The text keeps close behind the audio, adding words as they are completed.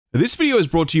This video is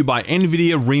brought to you by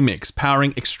NVIDIA Remix,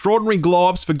 powering extraordinary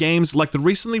glow-ups for games like the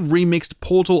recently remixed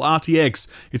Portal RTX.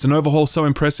 It's an overhaul so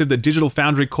impressive that Digital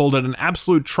Foundry called it an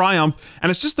absolute triumph, and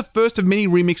it's just the first of many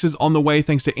remixes on the way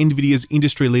thanks to NVIDIA's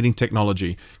industry-leading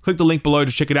technology. Click the link below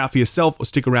to check it out for yourself, or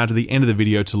stick around to the end of the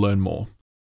video to learn more.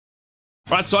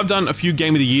 Right, so I've done a few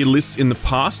Game of the Year lists in the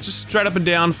past, just straight up and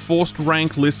down forced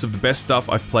rank lists of the best stuff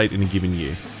I've played in a given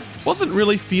year. Wasn't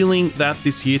really feeling that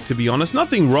this year, to be honest.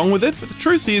 Nothing wrong with it, but the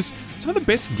truth is, some of the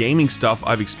best gaming stuff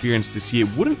I've experienced this year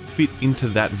wouldn't fit into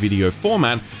that video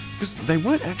format because they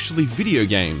weren't actually video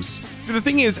games. See, the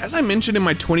thing is, as I mentioned in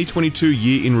my 2022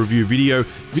 year in review video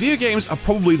games are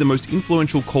probably the most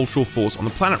influential cultural force on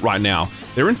the planet right now.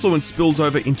 Their influence spills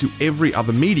over into every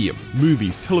other medium: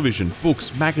 movies, television,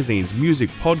 books, magazines,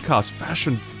 music, podcasts,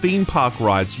 fashion, theme park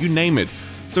rides, you name it.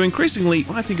 So increasingly,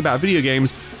 when I think about video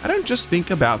games, I don't just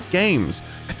think about games.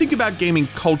 I think about gaming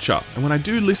culture, and when I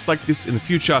do lists like this in the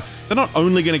future, they're not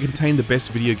only going to contain the best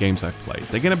video games I've played,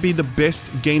 they're going to be the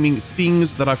best gaming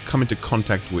things that I've come into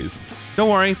contact with. Don't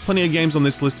worry, plenty of games on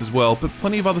this list as well, but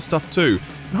plenty of other stuff too.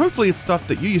 And hopefully it's stuff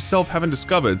that you yourself haven't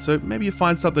discovered, so maybe you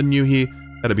find something new here,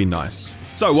 that'd be nice.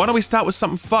 So why don't we start with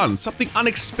something fun, something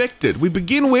unexpected. We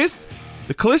begin with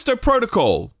the Calisto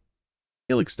Protocol,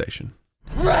 Helix Station.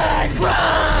 Run!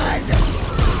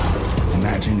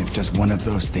 Imagine if just one of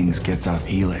those things gets off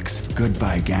Helix.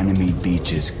 Goodbye Ganymede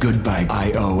beaches, goodbye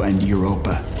Io and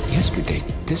Europa. Yesterday,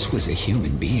 this was a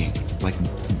human being, like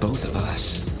both of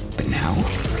us. But now...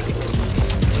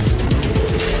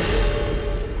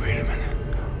 Wait a minute.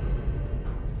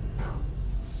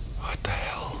 What the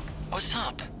hell? What's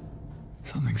up?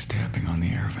 Something's tapping on the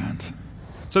air vents.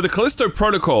 So the Calisto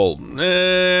Protocol,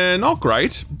 not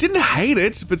great. Didn't hate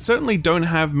it, but certainly don't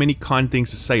have many kind things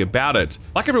to say about it.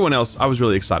 Like everyone else, I was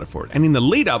really excited for it. And in the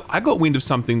lead up, I got wind of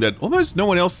something that almost no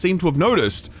one else seemed to have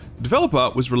noticed. The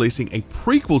developer was releasing a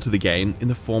prequel to the game in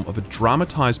the form of a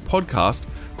dramatized podcast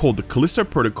called the Calisto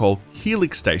Protocol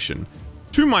Helix Station.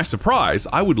 To my surprise,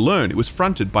 I would learn it was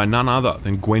fronted by none other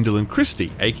than Gwendolyn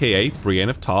Christie, aka Brienne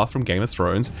of Tarth from Game of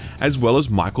Thrones, as well as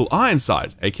Michael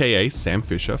Ironside, aka Sam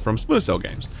Fisher from Splinter Cell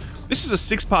games. This is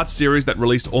a 6-part series that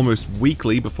released almost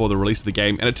weekly before the release of the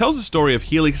game, and it tells the story of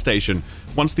Helix Station,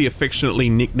 once the affectionately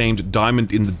nicknamed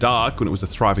Diamond in the Dark when it was a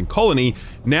thriving colony,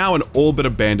 now an all but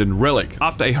abandoned relic,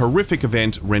 after a horrific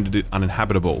event rendered it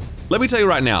uninhabitable. Let me tell you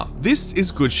right now, this is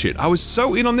good shit. I was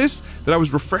so in on this that I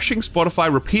was refreshing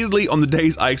Spotify repeatedly on the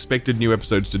days I expected new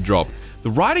episodes to drop. The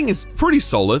writing is pretty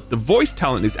solid, the voice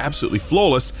talent is absolutely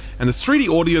flawless, and the 3D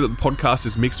audio that the podcast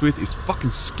is mixed with is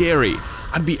fucking scary.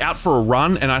 I'd be out for a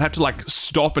run and I'd have to like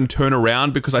stop and turn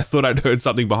around because I thought I'd heard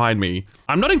something behind me.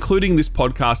 I'm not including this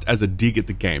podcast as a dig at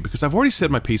the game because I've already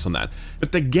said my piece on that,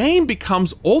 but the game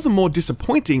becomes all the more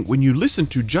disappointing when you listen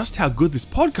to just how good this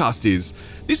podcast is.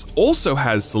 This also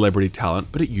has celebrity talent,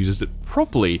 but it uses it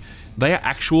properly. They are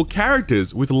actual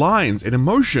characters with lines and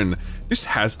emotion. This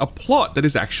has a plot that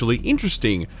is actually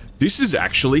interesting. This is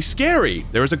actually scary.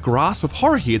 There is a grasp of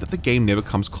horror here that the game never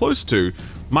comes close to.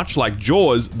 Much like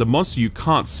Jaws, the monster you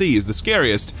can't see is the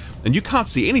scariest, and you can't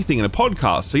see anything in a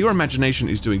podcast, so your imagination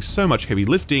is doing so much heavy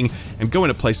lifting and going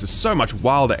to places so much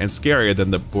wilder and scarier than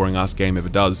the boring-ass game ever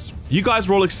does. You guys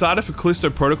were all excited for Calisto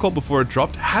Protocol before it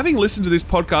dropped. Having listened to this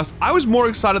podcast, I was more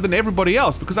excited than everybody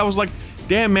else because I was like,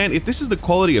 damn man, if this is the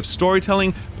quality of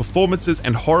storytelling, performances,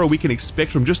 and horror we can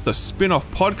expect from just the spin-off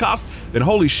podcast, then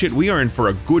holy shit, we are in for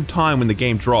a good time when the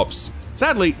game drops.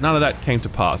 Sadly, none of that came to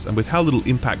pass, and with how little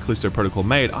impact Calisto Protocol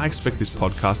made, I expect this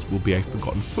podcast will be a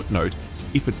forgotten footnote,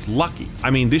 if it's lucky.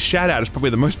 I mean, this shout-out is probably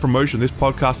the most promotion this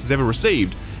podcast has ever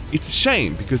received. It's a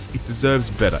shame, because it deserves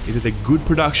better. It is a good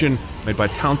production, made by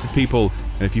talented people,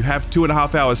 and if you have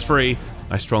 2.5 hours free,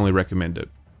 I strongly recommend it.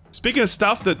 Speaking of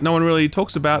stuff that no one really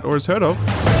talks about or has heard of,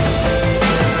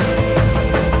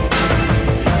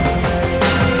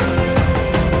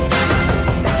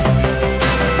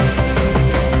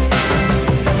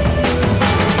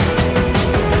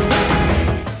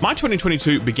 my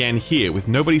 2022 began here with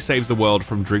Nobody Saves the World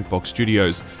from Drinkbox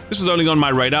Studios. This was only on my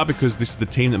radar because this is the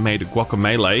team that made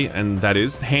Guacamelee, and that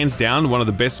is, hands down, one of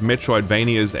the best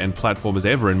Metroidvanias and platformers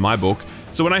ever in my book.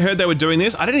 So when I heard they were doing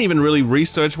this, I didn't even really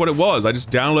research what it was. I just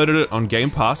downloaded it on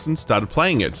Game Pass and started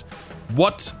playing it.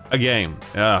 What a game.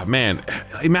 Man,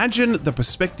 imagine the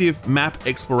perspective, map,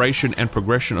 exploration, and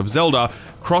progression of Zelda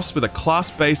crossed with a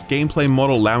class-based gameplay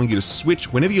model allowing you to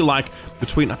switch whenever you like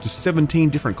between up to 17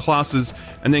 different classes,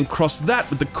 and then cross that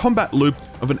with the combat loop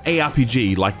of an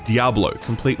ARPG like Diablo,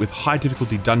 complete with high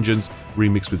difficulty dungeons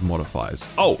remixed with modifiers.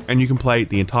 Oh, and you can play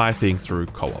the entire thing through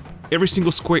co-op. Every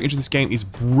single square inch of this game is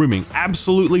brimming,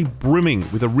 absolutely brimming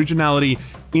with originality,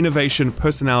 innovation,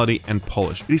 personality, and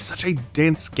polish. It is such a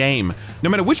dense game. No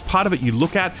matter which part of it you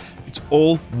look at, it's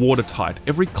all watertight.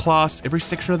 Every class, every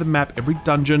section of the map, every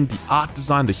dungeon, the art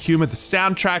design, the humor, the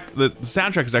soundtrack. The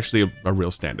soundtrack is actually a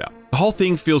real standout. The whole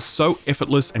thing feels so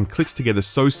effortless and clicks together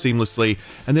so seamlessly,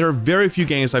 and there are very few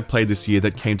games I've played this year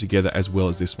that came together as well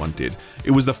as this one did.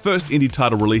 It was the first indie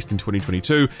title released in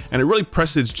 2022, and it really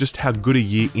presaged just how good a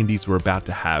year indies were about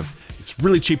to have. It's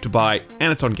really cheap to buy,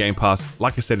 and it's on Game Pass.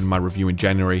 Like I said in my review in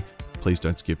January, please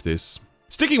don't skip this.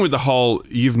 Sticking with the whole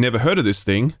 "you've never heard of this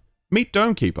thing," meet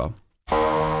Domekeeper.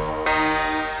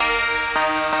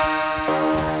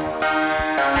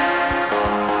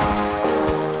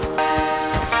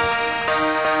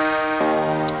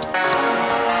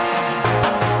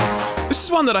 This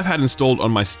is one that I've had installed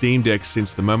on my Steam Deck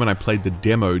since the moment I played the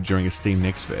demo during a Steam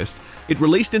Next Fest. It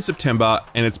released in September,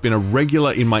 and it's been a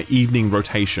regular in my evening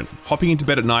rotation. Hopping into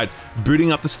bed at night,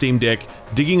 booting up the Steam Deck,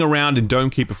 digging around in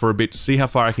Domekeeper for a bit to see how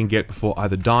far I can get before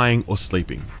either dying or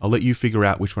sleeping. I'll let you figure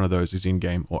out which one of those is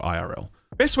in-game or IRL.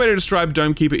 Best way to describe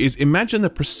Domekeeper is imagine the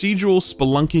procedural,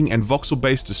 spelunking, and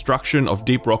voxel-based destruction of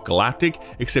Deep Rock Galactic,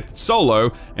 except it's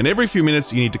solo, and every few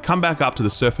minutes you need to come back up to the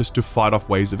surface to fight off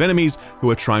waves of enemies who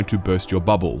are trying to burst your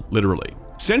bubble, literally.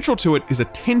 Central to it is a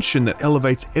tension that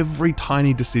elevates every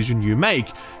tiny decision you make.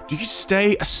 Do you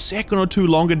stay a second or two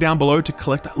longer down below to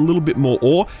collect a little bit more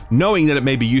ore, knowing that it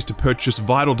may be used to purchase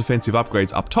vital defensive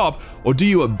upgrades up top, or do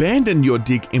you abandon your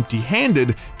dig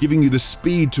empty-handed, giving you the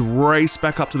speed to race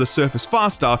back up to the surface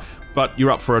faster, but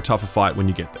you're up for a tougher fight when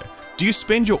you get there? Do you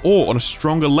spend your ore on a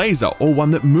stronger laser, or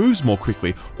one that moves more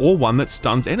quickly, or one that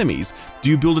stuns enemies? Do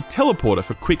you build a teleporter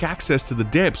for quick access to the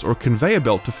depths, or a conveyor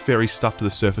belt to ferry stuff to the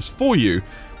surface for you?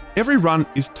 Every run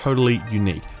is totally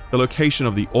unique. The location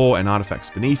of the ore and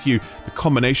artifacts beneath you, the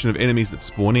combination of enemies that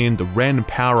spawn in, the random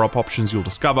power-up options you'll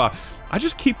discover. I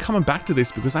just keep coming back to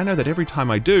this because I know that every time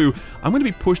I do, I'm going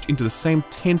to be pushed into the same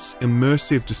tense,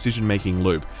 immersive decision-making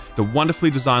loop. It's a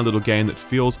wonderfully designed little game that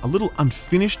feels a little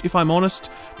unfinished, if I'm honest.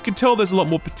 You can tell there's a lot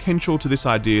more potential to this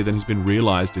idea than has been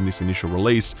realized in this initial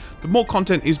release, but more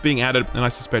content is being added, and I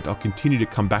suspect I'll continue to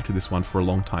come back to this one for a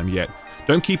long time yet.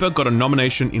 Domekeeper got a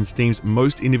nomination in Steam's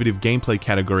Most Innovative Gameplay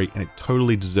category, and it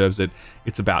totally deserves it.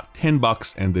 It's about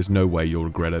 $10, and there's no way you'll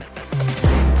regret it.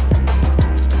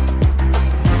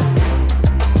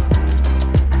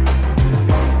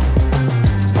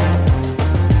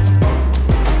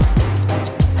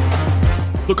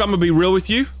 Look, I'm gonna be real with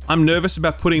you. I'm nervous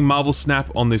about putting Marvel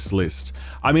Snap on this list.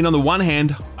 I mean, on the one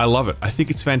hand, I love it. I think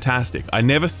it's fantastic. I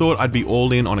never thought I'd be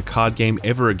all in on a card game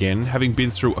ever again, having been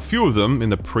through a few of them in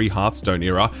the pre-Hearthstone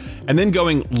era, and then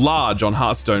going large on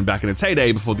Hearthstone back in its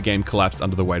heyday before the game collapsed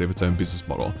under the weight of its own business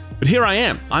model. But here I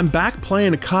am. I'm back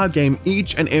playing a card game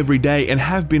each and every day and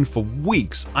have been for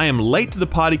weeks. I am late to the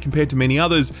party compared to many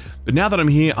others, but now that I'm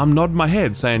here, I'm nodding my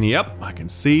head saying, yep, I can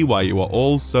see why you are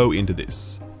all so into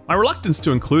this. My reluctance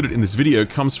to include it in this video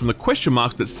comes from the question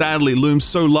marks that sadly loom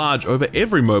so large over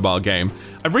every mobile game.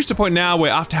 I've reached a point now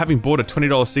where after having bought a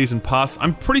 $20 season pass,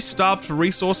 I'm pretty starved for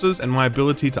resources and my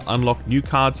ability to unlock new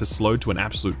cards has slowed to an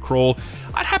absolute crawl.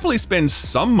 I'd happily spend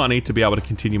some money to be able to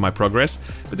continue my progress,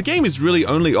 but the game is really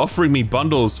only offering me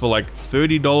bundles for like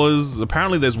 $30.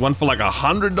 Apparently there's one for like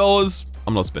 $100.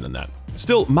 I'm not spending that.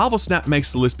 Still, Marvel Snap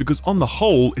makes the list because on the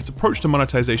whole, its approach to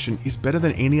monetization is better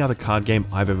than any other card game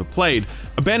I've ever played,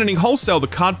 abandoning wholesale the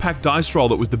card pack dice roll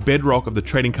that was the bedrock of the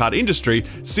trading card industry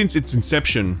since its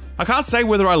inception. I can't say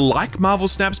whether I like Marvel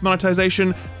Snap's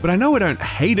monetization, but I know I don't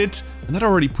hate it, and that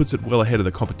already puts it well ahead of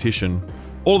the competition.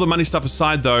 All the money stuff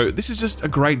aside though, this is just a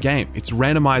great game. Its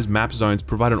randomized map zones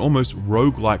provide an almost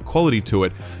roguelike quality to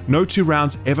it. No two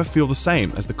rounds ever feel the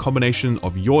same, as the combination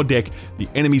of your deck, the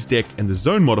enemy's deck, and the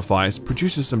zone modifiers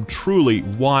produces some truly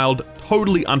wild,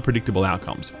 totally unpredictable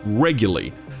outcomes,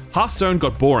 regularly. Hearthstone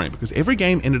got boring because every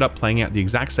game ended up playing out the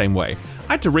exact same way.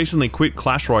 I had to recently quit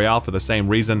Clash Royale for the same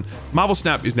reason. Marvel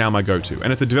Snap is now my go-to,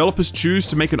 and if the developers choose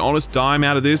to make an honest dime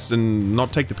out of this and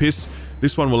not take the piss,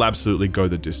 this one will absolutely go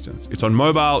the distance. It's on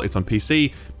mobile, it's on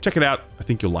PC. Check it out, I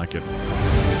think you'll like it.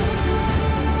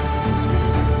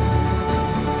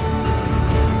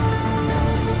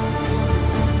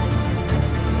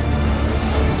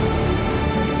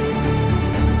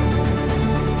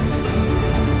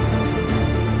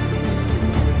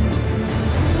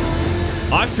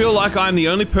 I feel like I'm the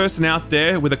only person out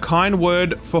there with a kind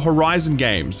word for Horizon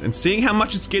games, and seeing how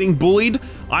much it's getting bullied,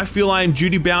 I feel I am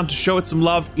duty-bound to show it some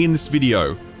love in this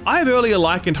video. I have earlier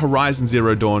likened Horizon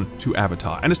Zero Dawn to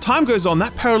Avatar, and as time goes on,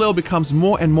 that parallel becomes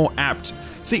more and more apt.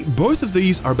 See, both of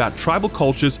these are about tribal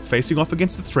cultures facing off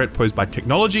against the threat posed by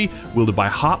technology wielded by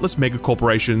heartless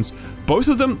megacorporations. Both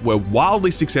of them were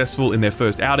wildly successful in their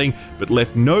first outing, but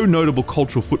left no notable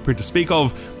cultural footprint to speak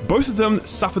of. Both of them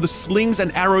suffer the slings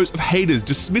and arrows of haters,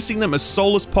 dismissing them as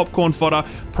soulless popcorn fodder,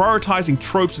 prioritizing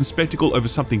tropes and spectacle over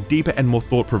something deeper and more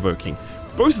thought-provoking.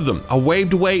 Both of them are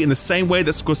waved away in the same way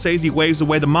that Scorsese waves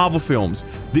away the Marvel films.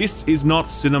 This is not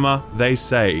cinema, they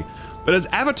say. But as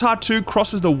Avatar 2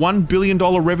 crosses the $1 billion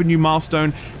revenue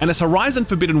milestone, and as Horizon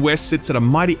Forbidden West sits at a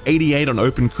mighty 88 on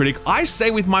OpenCritic, I say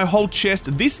with my whole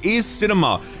chest, this is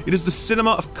cinema. It is the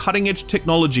cinema of cutting-edge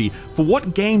technology. For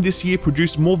what game this year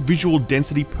produced more visual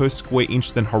density per square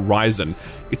inch than Horizon?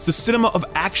 It's the cinema of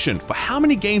action. For how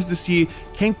many games this year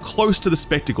came close to the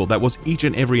spectacle that was each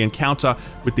and every encounter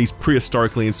with these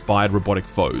prehistorically inspired robotic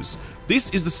foes?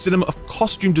 This is the cinema of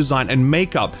costume design and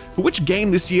makeup. For which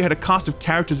game this year had a cast of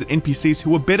characters and NPCs who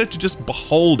were better to just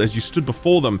behold as you stood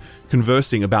before them,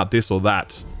 conversing about this or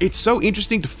that? It's so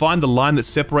interesting to find the line that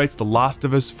separates The Last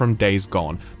of Us from Days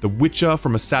Gone, The Witcher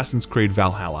from Assassin's Creed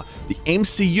Valhalla, the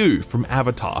MCU from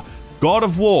Avatar, God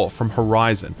of War from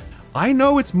Horizon. I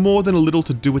know it's more than a little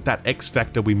to do with that X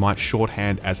factor we might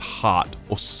shorthand as heart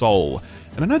or soul.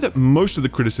 And I know that most of the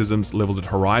criticisms leveled at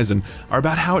Horizon are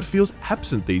about how it feels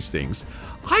absent these things.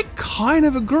 I kind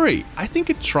of agree. I think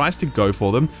it tries to go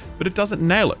for them, but it doesn't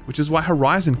nail it, which is why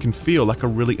Horizon can feel like a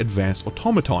really advanced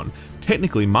automaton.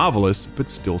 Technically marvelous, but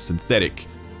still synthetic.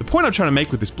 The point I'm trying to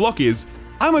make with this block is,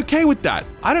 I'm okay with that.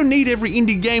 I don't need every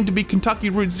indie game to be Kentucky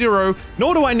Route Zero,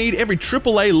 nor do I need every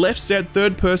AAA left-set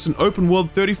third-person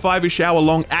open-world 35-ish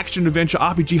hour-long action-adventure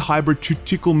RPG hybrid to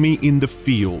tickle me in the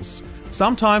feels.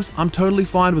 Sometimes I'm totally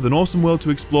fine with an awesome world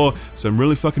to explore, some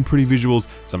really fucking pretty visuals,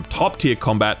 some top-tier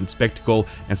combat and spectacle,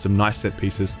 and some nice set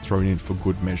pieces thrown in for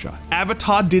good measure.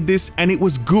 Avatar did this, and it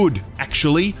was good,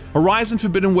 actually. Horizon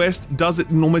Forbidden West does it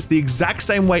in almost the exact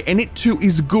same way, and it too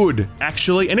is good,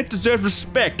 actually, and it deserves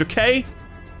respect, okay?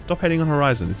 Stop hating on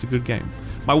Horizon, it's a good game.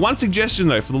 My one suggestion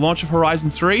though for the launch of Horizon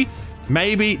 3,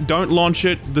 maybe don't launch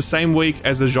it the same week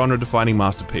as a genre-defining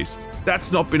masterpiece.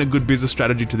 That's not been a good business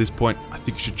strategy to this point. I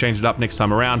think you should change it up next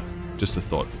time around. Just a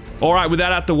thought. Alright, with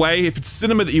that out the way, if it's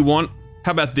cinema that you want,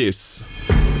 how about this?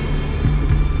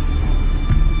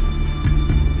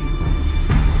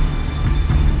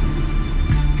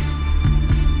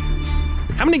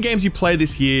 How many games you play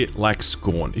this year like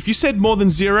Scorn? If you said more than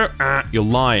 0, you're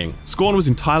lying. Scorn was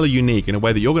entirely unique in a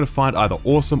way that you're going to find either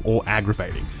awesome or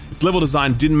aggravating. Its level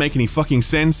design didn't make any fucking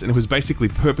sense, and it was basically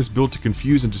purpose-built to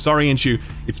confuse and disorient you.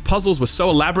 Its puzzles were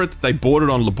so elaborate that they bordered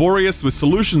on laborious, with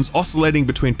solutions oscillating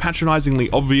between patronizingly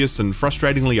obvious and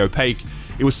frustratingly opaque.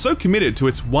 It was so committed to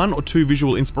its 1 or 2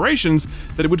 visual inspirations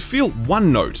that it would feel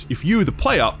one note if you, the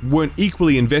player, weren't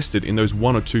equally invested in those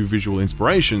 1 or 2 visual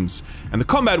inspirations. And the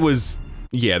combat was...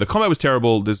 yeah, the combat was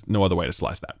terrible, there's no other way to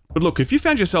slice that. But look, if you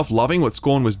found yourself loving what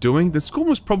Scorn was doing, then Scorn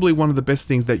was probably one of the best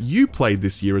things that you played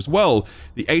this year as well.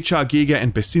 The HR Giga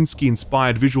and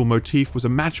Besinski-inspired visual motif was a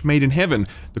match made in heaven.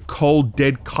 The cold,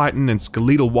 dead chitin and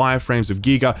skeletal wireframes of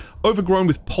Giga, overgrown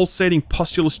with pulsating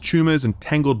postulous tumors and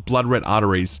tangled blood-red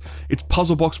arteries. Its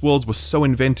puzzle box worlds were so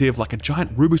inventive, like a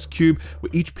giant Rubik's Cube,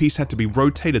 where each piece had to be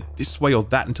rotated this way or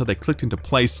that until they clicked into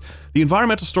place. The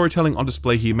environmental storytelling on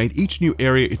display here made each new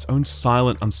area its own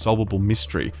silent, unsolvable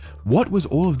mystery. What was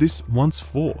all of this once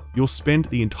for? You'll spend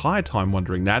the entire time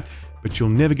wondering that, but you'll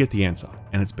never get the answer,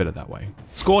 and it's better that way.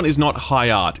 Scorn is not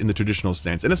high art in the traditional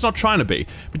sense, and it's not trying to be,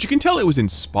 but you can tell it was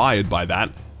inspired by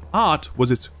that. Art was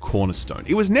its cornerstone.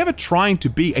 It was never trying to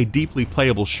be a deeply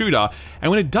playable shooter, and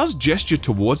when it does gesture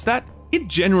towards that, it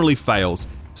generally fails.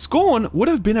 Scorn would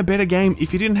have been a better game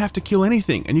if you didn't have to kill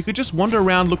anything, and you could just wander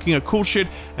around looking at cool shit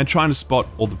and trying to spot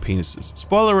all the penises.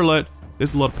 Spoiler alert,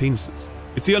 there's a lot of penises.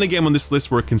 It's the only game on this list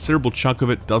where a considerable chunk of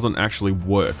it doesn't actually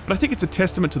work, but I think it's a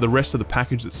testament to the rest of the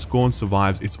package that Scorn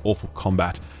survives its awful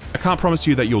combat. I can't promise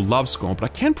you that you'll love Scorn, but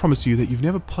I can promise you that you've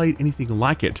never played anything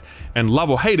like it, and love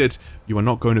or hate it, you are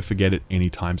not going to forget it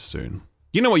anytime soon.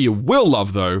 You know what you will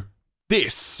love though?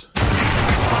 This!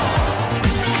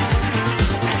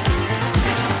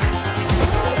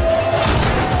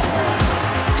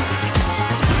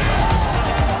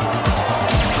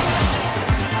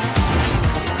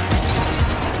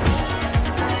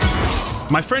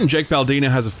 My friend Jake Baldino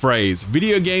has a phrase,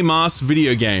 video game ass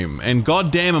video game, and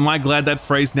goddamn am I glad that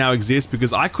phrase now exists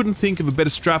because I couldn't think of a better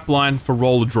strapline for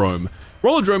Rollerdrome.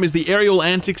 Rollerdrome is the aerial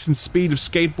antics and speed of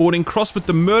skateboarding crossed with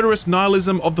the murderous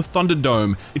nihilism of the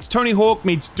Thunderdome. It's Tony Hawk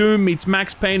meets Doom meets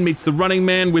Max Payne meets The Running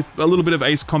Man with a little bit of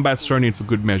Ace Combat thrown in for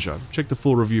good measure. Check the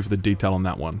full review for the detail on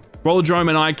that one. Rollerdrome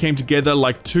and I came together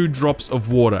like 2 drops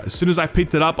of water. As soon as I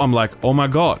picked it up, I'm like, oh my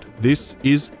god, this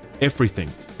is everything.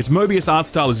 Its Mobius art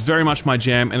style is very much my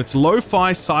jam, and its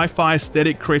lo-fi sci-fi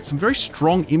aesthetic creates some very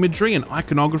strong imagery and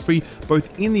iconography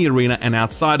both in the arena and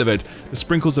outside of it. The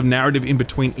sprinkles of narrative in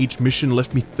between each mission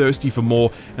left me thirsty for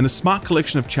more, and the smart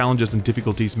collection of challenges and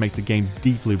difficulties make the game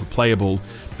deeply replayable.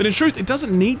 But in truth, it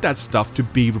doesn't need that stuff to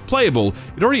be replayable.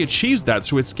 It already achieves that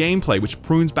through its gameplay, which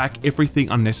prunes back everything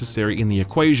unnecessary in the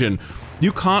equation.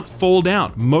 You can't fall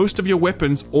down. Most of your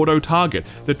weapons auto-target.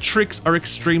 The tricks are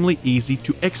extremely easy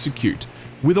to execute.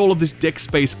 With all of this deck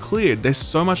space cleared, there's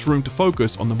so much room to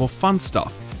focus on the more fun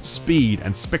stuff. Speed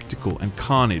and spectacle and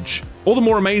carnage. All the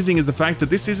more amazing is the fact that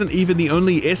this isn't even the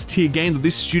only S-tier game that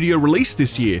this studio released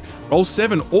this year.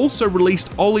 Roll7 also released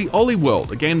Oli Oli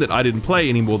World, a game that I didn't play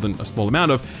any more than a small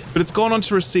amount of, but it's gone on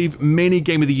to receive many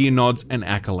Game of the Year nods and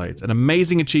accolades. An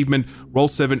amazing achievement.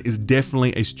 Roll7 is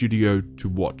definitely a studio to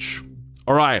watch.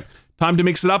 Alright, time to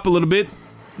mix it up a little bit.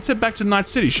 Let's head back to Night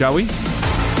City, shall we?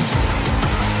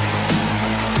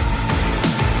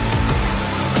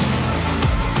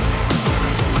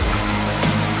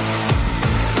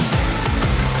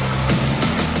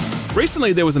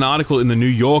 Recently, there was an article in the New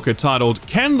Yorker titled,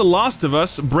 "Can The Last of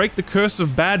Us Break the Curse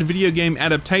of Bad Video Game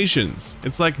Adaptations?"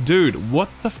 It's like, dude, what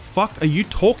the fuck are you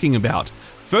talking about?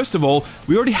 First of all,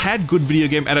 we already had good video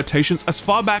game adaptations as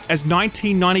far back as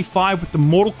 1995 with the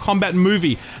Mortal Kombat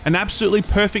movie, an absolutely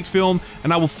perfect film,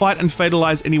 and I will fight and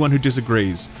fatalize anyone who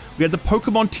disagrees. We had the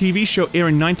Pokemon TV show air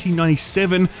in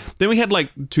 1997, then we had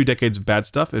like 2 decades of bad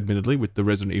stuff, admittedly, with the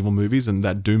Resident Evil movies and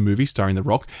that Doom movie starring The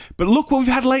Rock, but look what we've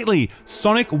had lately!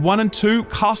 Sonic 1 and 2,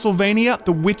 Castlevania,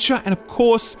 The Witcher, and of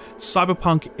course,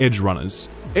 Cyberpunk Edgerunners.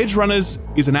 Edgerunners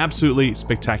is an absolutely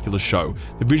spectacular show.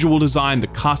 The visual design, the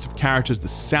cast of characters, the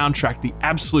soundtrack, the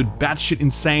absolute batshit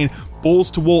insane,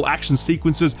 balls-to-wall action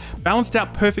sequences, balanced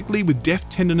out perfectly with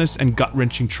deft tenderness and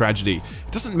gut-wrenching tragedy.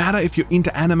 It doesn't matter if you're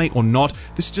into anime or not,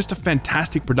 this is just a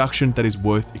fantastic production that is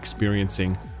worth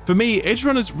experiencing. For me,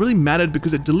 Edgerunners really mattered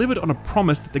because it delivered on a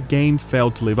promise that the game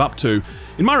failed to live up to.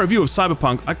 In my review of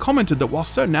Cyberpunk, I commented that while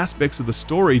certain aspects of the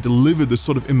story delivered the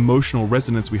sort of emotional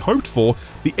resonance we hoped for,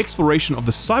 the exploration of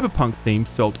the cyberpunk theme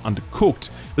felt undercooked.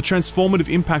 The transformative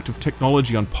impact of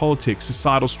technology on politics,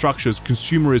 societal structures,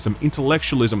 consumerism,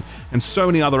 intellectualism, and so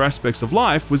many other aspects of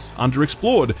life was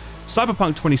underexplored.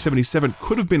 Cyberpunk 2077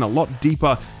 could have been a lot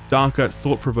deeper, darker,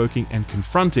 thought-provoking, and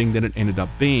confronting than it ended up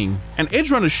being. And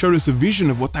Edgerunners showed us a vision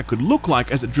of what that could look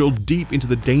like as it drilled deep into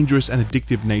the dangerous and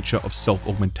addictive nature of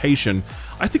self-augmentation.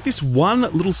 I think this one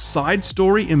little side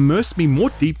story immersed me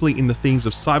more deeply in the themes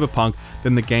of Cyberpunk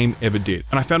than the game ever did,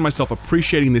 and I found myself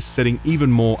appreciating this setting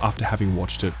even more after having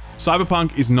watched it.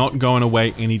 Cyberpunk is not going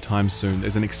away anytime soon.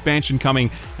 There's an expansion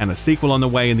coming and a sequel on the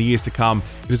way in the years to come.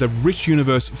 It is a rich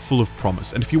universe full of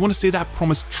promise, and if you want to see that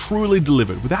promise truly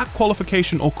delivered without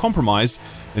qualification or compromise,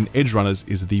 then Edgerunners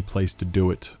is the place to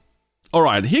do it.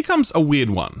 Alright, here comes a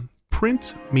weird one.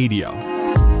 Print media.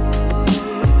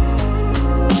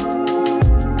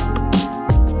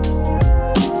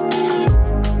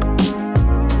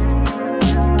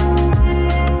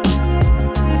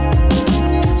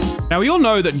 Now, we all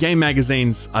know that game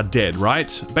magazines are dead,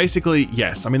 right? Basically,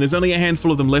 yes. I mean, there's only a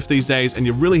handful of them left these days, and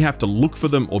you really have to look for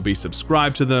them or be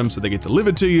subscribed to them so they get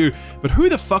delivered to you. But who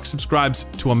the fuck subscribes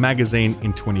to a magazine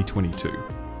in 2022?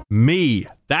 Me.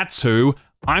 That's who.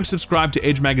 I'm subscribed to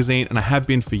Edge magazine, and I have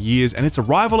been for years, and its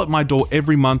arrival at my door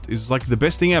every month is like the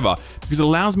best thing ever because it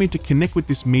allows me to connect with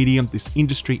this medium, this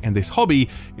industry, and this hobby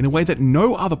in a way that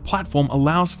no other platform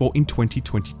allows for in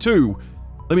 2022.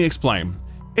 Let me explain.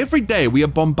 Every day we are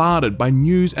bombarded by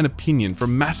news and opinion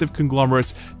from massive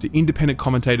conglomerates to independent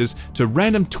commentators to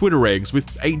random Twitter eggs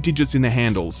with 8 digits in their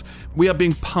handles. We are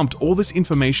being pumped all this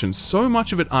information, so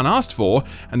much of it unasked for,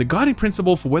 and the guiding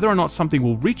principle for whether or not something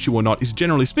will reach you or not is,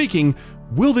 generally speaking,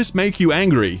 will this make you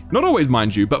angry? Not always,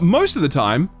 mind you, but most of the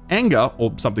time, anger,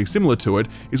 or something similar to it,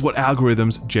 is what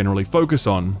algorithms generally focus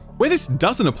on. Where this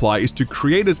doesn't apply is to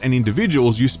creators and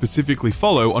individuals you specifically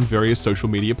follow on various social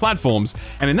media platforms,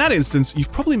 and in that instance,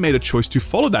 you've probably made a choice to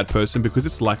follow that person because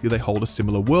it's likely they hold a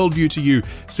similar worldview to you,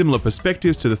 similar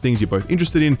perspectives to the things you're both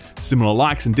interested in, similar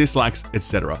likes and dislikes,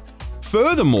 etc.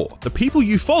 Furthermore, the people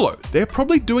you follow, they're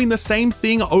probably doing the same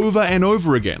thing over and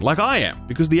over again, like I am,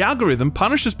 because the algorithm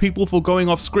punishes people for going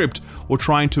off script or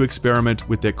trying to experiment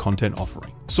with their content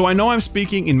offering. So I know I'm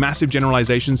speaking in massive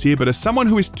generalizations here, but as someone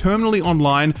who is terminally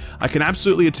online, I can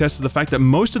absolutely attest to the fact that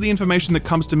most of the information that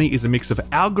comes to me is a mix of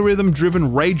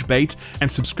algorithm-driven rage bait and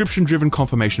subscription-driven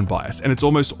confirmation bias, and it's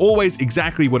almost always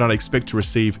exactly what I'd expect to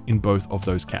receive in both of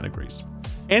those categories.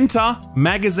 Enter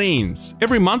magazines.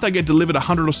 Every month I get delivered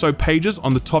 100 or so pages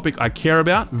on the topic I care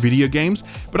about, video games,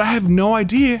 but I have no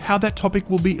idea how that topic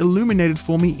will be illuminated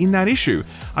for me in that issue.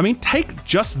 I mean, take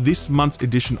just this month's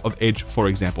edition of Edge, for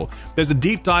example. There's a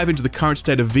deep dive into the current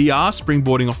state of VR,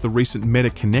 springboarding off the recent Meta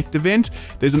Connect event.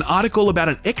 There's an article about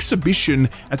an exhibition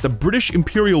at the British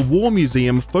Imperial War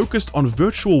Museum focused on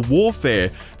virtual warfare.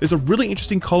 There's a really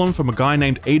interesting column from a guy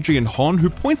named Adrian Hon who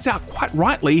points out quite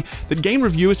rightly that game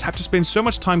reviewers have to spend so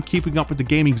much time keeping up with the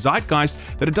gaming zeitgeist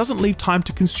that it doesn't leave time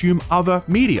to consume other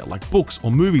media like books or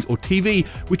movies or TV,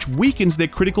 which weakens their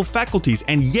critical faculties.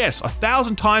 And yes,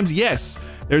 1,000 times yes,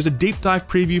 there's a deep dive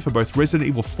preview for both Resident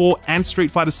Evil 4 and Street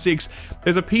Fighter 6.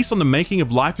 There's a piece on the making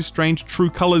of Life is Strange: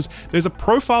 True Colors. There's a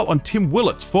profile on Tim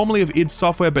Willits, formerly of id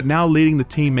Software but now leading the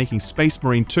team making Space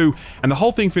Marine 2, and the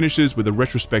whole thing finishes with a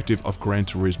retrospective of Gran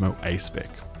Turismo A-Spec.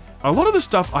 A lot of the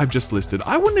stuff I've just listed,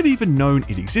 I wouldn't have even known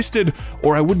it existed,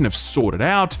 or I wouldn't have sought it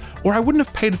out, or I wouldn't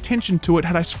have paid attention to it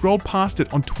had I scrolled past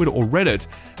it on Twitter or Reddit.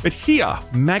 But here,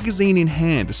 magazine in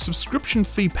hand, subscription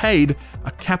fee paid,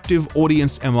 a captive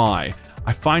audience am I.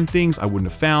 I find things I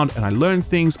wouldn't have found, and I learn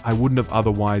things I wouldn't have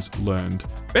otherwise learned.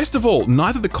 Best of all,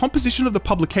 neither the composition of the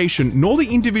publication nor the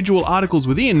individual articles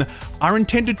within are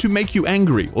intended to make you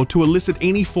angry or to elicit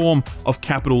any form of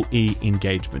capital E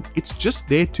engagement. It's just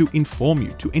there to inform you,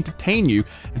 to entertain you,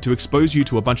 and to expose you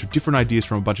to a bunch of different ideas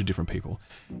from a bunch of different people.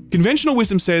 Conventional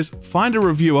wisdom says, find a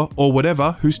reviewer or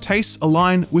whatever whose tastes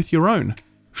align with your own.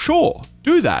 Sure,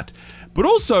 do that, but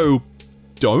also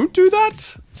don't do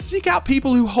that. Seek out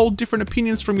people who hold different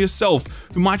opinions from yourself,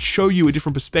 who might show you a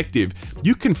different perspective.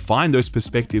 You can find those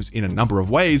perspectives in a number of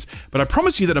ways, but I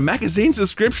promise you that a magazine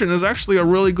subscription is actually a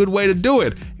really good way to do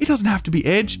it. It doesn't have to be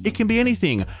Edge, it can be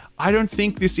anything. I don't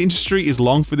think this industry is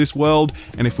long for this world,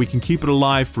 and if we can keep it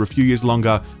alive for a few years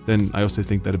longer, then I also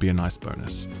think that'd be a nice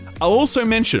bonus. I'll also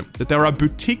mention that there are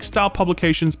boutique-style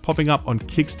publications popping up on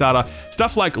Kickstarter,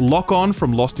 stuff like Lock On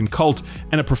from Lost in Cult,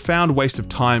 and A Profound Waste of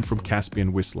Time from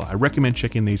Caspian Whistler. I recommend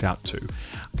checking these out too.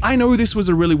 I know this was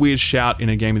a really weird shout in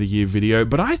a Game of the Year video,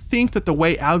 but I think that the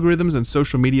way algorithms and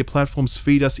social media platforms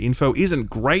feed us info isn't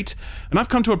great, and I've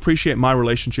come to appreciate my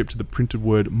relationship to the printed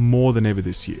word more than ever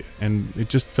this year, and it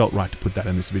just felt right to put that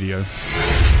in this video.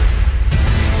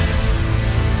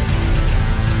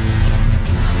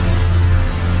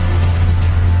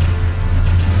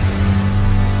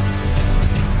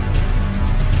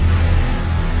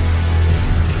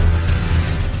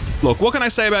 Look, what can I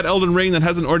say about Elden Ring that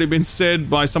hasn't already been said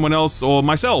by someone else or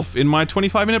myself in my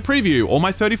 25-minute preview, or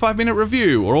my 35-minute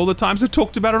review, or all the times I've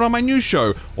talked about it on my news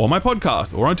show, or my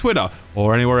podcast, or on Twitter,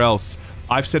 or anywhere else?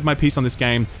 I've said my piece on this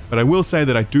game, but I will say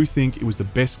that I do think it was the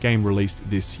best game released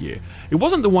this year. It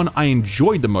wasn't the one I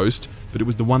enjoyed the most, but it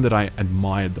was the one that I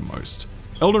admired the most.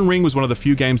 Elden Ring was one of the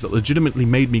few games that legitimately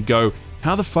made me go,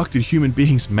 how the fuck did human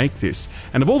beings make this?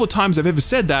 And of all the times I've ever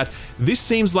said that, this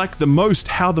seems like the most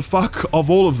how the fuck of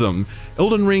all of them.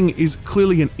 Elden Ring is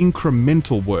clearly an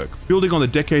incremental work, building on the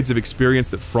decades of experience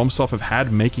that FromSoft have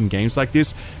had making games like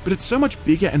this, but it's so much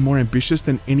bigger and more ambitious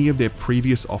than any of their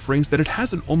previous offerings that it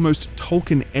has an almost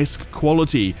Tolkien-esque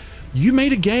quality. You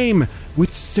made a game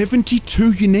with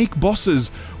 72 unique bosses.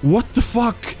 What the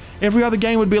fuck? Every other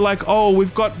game would be like, oh,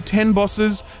 we've got 10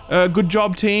 bosses, good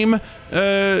job team,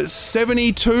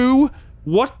 72?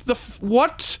 What?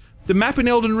 The map in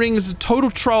Elden Ring is a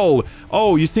total troll.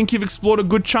 Oh, you think you've explored a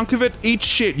good chunk of it? Eat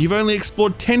shit, you've only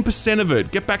explored 10% of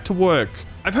it. Get back to work.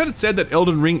 I've heard it said that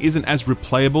Elden Ring isn't as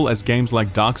replayable as games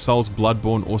like Dark Souls,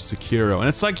 Bloodborne, or Sekiro, and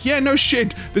it's like, yeah, no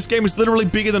shit, this game is literally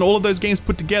bigger than all of those games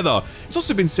put together. It's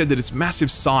also been said that its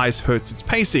massive size hurts its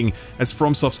pacing, as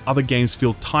FromSoft's other games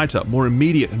feel tighter, more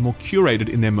immediate, and more curated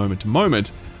in their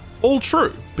moment-to-moment. All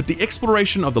true, but the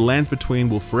exploration of the lands between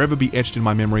will forever be etched in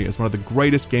my memory as one of the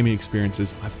greatest gaming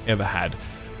experiences I've ever had.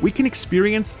 We can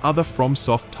experience other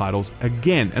FromSoft titles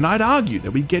again, and I'd argue that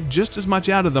we get just as much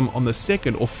out of them on the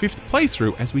second or fifth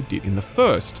playthrough as we did in the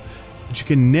first. But you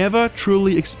can never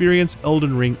truly experience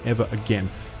Elden Ring ever again,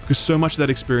 because so much of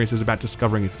that experience is about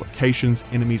discovering its locations,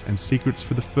 enemies, and secrets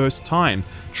for the first time,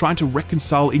 trying to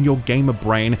reconcile in your gamer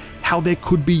brain how there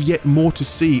could be yet more to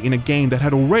see in a game that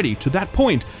had already, to that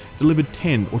point, delivered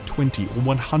 10 or 20 or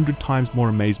 100 times more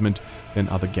amazement than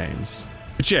other games.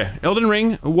 But yeah, Elden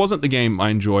Ring wasn't the game I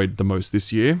enjoyed the most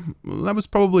this year. That was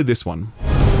probably this one.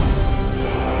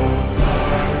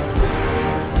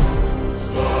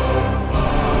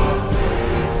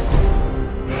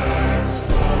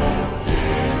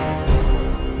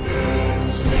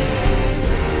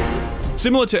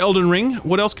 Similar to Elden Ring,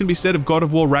 what else can be said of God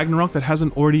of War Ragnarok that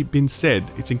hasn't already been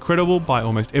said? It's incredible by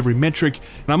almost every metric,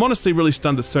 and I'm honestly really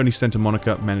stunned that Sony Santa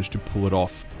Monica managed to pull it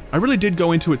off. I really did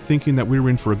go into it thinking that we were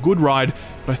in for a good ride,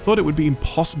 but I thought it would be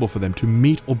impossible for them to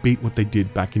meet or beat what they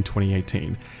did back in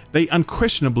 2018. They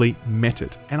unquestionably met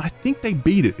it, and I think they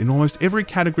beat it in almost every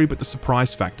category but the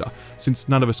surprise factor, since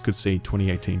none of us could see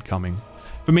 2018 coming.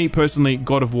 For me personally,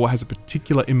 God of War has a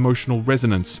particular emotional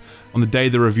resonance. On the day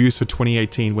the reviews for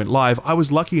 2018 went live, I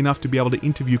was lucky enough to be able to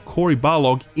interview Cory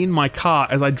Barlog in my car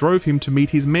as I drove him to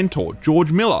meet his mentor,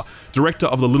 George Miller, director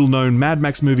of the little-known Mad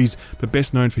Max movies, but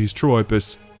best known for his true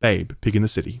opus, Babe, Pig in the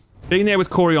City. Being there with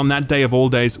Cory on that day of all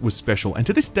days was special, and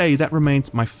to this day that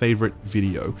remains my favorite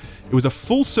video. It was a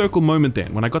full circle moment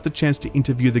then when I got the chance to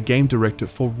interview the game director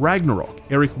for Ragnarok,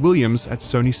 Eric Williams, at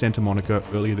Sony Santa Monica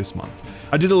earlier this month.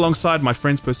 I did it alongside my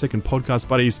Friends Per Second podcast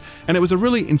buddies, and it was a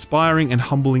really inspiring and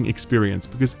humbling experience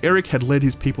because Eric had led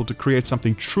his people to create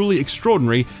something truly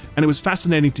extraordinary, and it was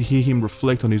fascinating to hear him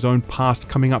reflect on his own past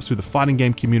coming up through the fighting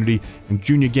game community and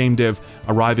junior game dev,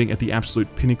 arriving at the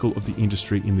absolute pinnacle of the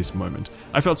industry in this moment.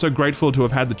 I felt so grateful to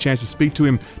have had the chance to speak to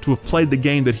him, to have played the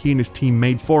game that he and his team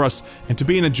made for us, and to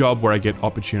be in a job where I get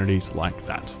opportunities like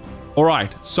that.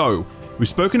 Alright, so we've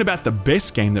spoken about the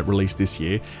best game that released this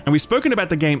year, and we've spoken about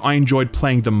the game I enjoyed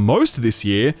playing the most this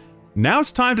year. Now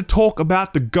it's time to talk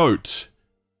about the GOAT.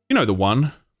 You know the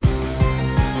one.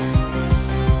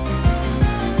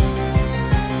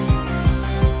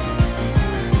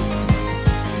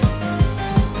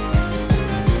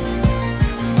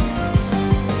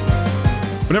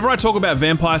 Whenever I talk about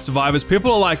Vampire Survivors, people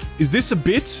are like, is this a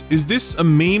bit? Is this a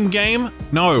meme game?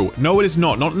 No, it is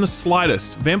not in the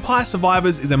slightest. Vampire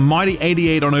Survivors is a mighty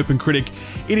 88 on OpenCritic.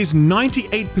 It is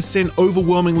 98%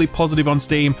 overwhelmingly positive on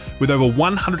Steam with over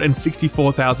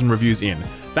 164,000 reviews in.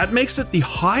 That makes it the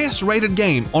highest rated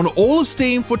game on all of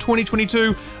Steam for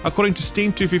 2022, according to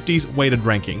Steam 250's weighted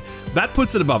ranking. That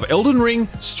puts it above Elden Ring,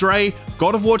 Stray,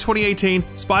 God of War 2018,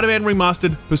 Spider-Man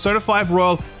Remastered, Persona 5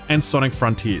 Royal, and Sonic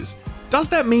Frontiers. Does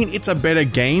that mean it's a better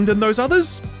game than those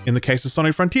others? In the case of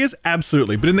Sonic Frontiers,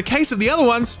 absolutely. But in the case of the other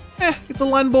ones, it's a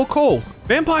line ball call.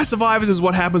 Vampire Survivors is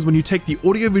what happens when you take the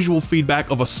audiovisual feedback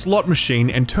of a slot machine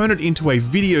and turn it into a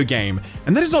video game.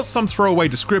 And that is not some throwaway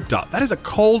descriptor. That is a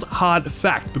cold, hard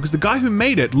fact, because the guy who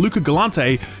made it, Luca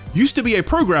Galante, used to be a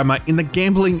programmer in the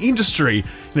gambling industry.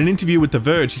 In an interview with The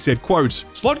Verge, he said, quote,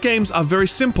 "Slot games are very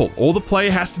simple. All the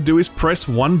player has to do is press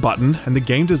one button, and the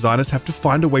game designers have to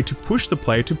find a way to push the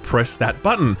player to press that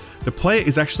button. The player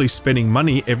is actually spending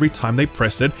money every time they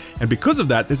press it, and because of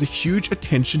that, there's a huge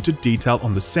attention to detail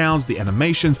on the sounds, the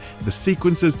animations, the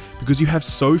sequences, because you have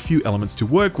so few elements to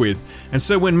work with. And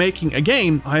so when making a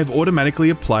game, I have automatically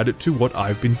applied it to what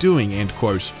I've been doing," end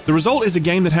quote. The result is a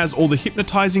game that has all the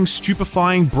hypnotizing,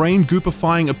 stupefying,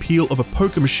 brain-goopifying appeal of a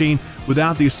poker machine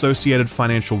without the associated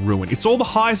financial ruin. It's all the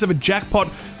highs of a jackpot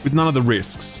with none of the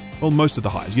risks. Well, most of the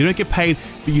highs. You don't get paid,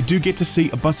 but you do get to see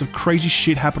a bunch of crazy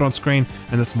shit happen on screen,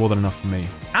 and that's more than enough for me.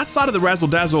 Outside of the razzle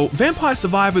dazzle, Vampire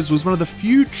Survivors was one of the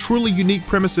few truly unique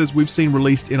premises we've seen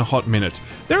released in a hot minute.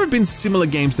 There have been similar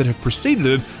games that have preceded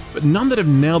it, but none that have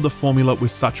nailed the formula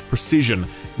with such precision.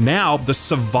 Now, the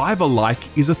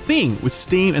survivor-like is a thing, with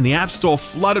Steam and the App Store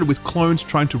flooded with clones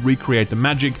trying to recreate the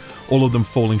magic, all of them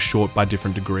falling short by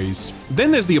different degrees.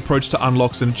 Then there's the approach to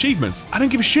unlocks and achievements. I don't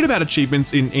give a shit about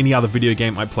achievements in any other video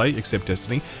game I play, except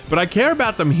Destiny, but I care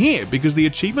about them here because the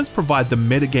achievements provide the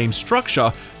metagame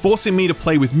structure, forcing me to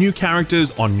play with new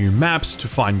characters on new maps, to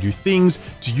find new things,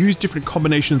 to use different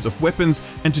combinations of weapons,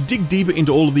 and to dig deeper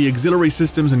into all of the auxiliary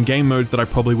systems and game modes that I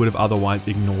probably would have otherwise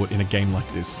ignored in a game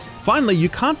like this. Finally, you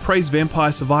can't praise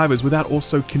Vampire Survivors without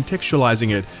also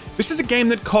contextualizing it. This is a game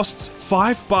that costs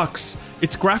 $5.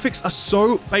 Its graphics are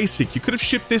so basic. You could have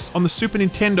shipped this on the Super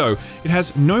Nintendo. It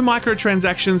has no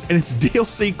microtransactions and its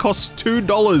DLC costs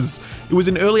 $2. It was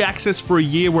in early access for a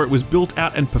year where it was built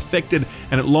out and perfected,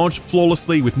 and it launched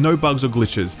flawlessly with no bugs or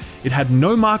glitches. It had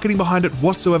no marketing behind it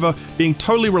whatsoever, being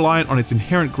totally reliant on its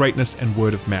inherent greatness and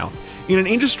word of mouth. In an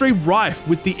industry rife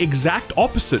with the exact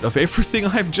opposite of everything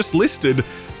I've just listed,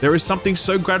 there is something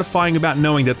so gratifying about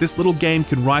knowing that this little game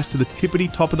can rise to the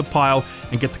tippity top of the pile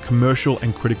and get the commercial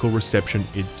and critical reception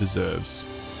it deserves.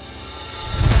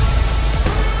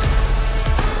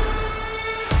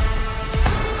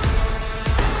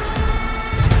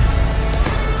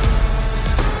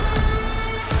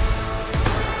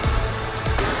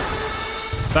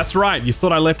 That's right, you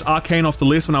thought I left Arcane off the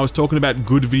list when I was talking about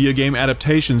good video game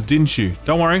adaptations, didn't you?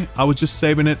 Don't worry, I was just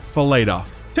saving it for later.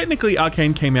 Technically,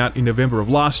 Arcane came out in November of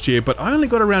last year, but I only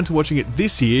got around to watching it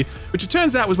this year, which it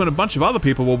turns out was when a bunch of other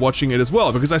people were watching it as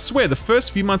well, because I swear the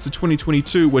first few months of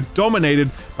 2022 were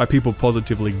dominated by people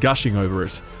positively gushing over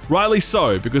it. Rightly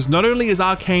so, because not only is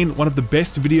Arcane one of the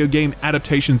best video game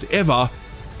adaptations ever,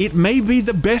 it may be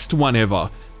the best one ever.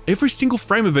 Every single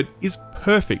frame of it is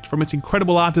perfect, from its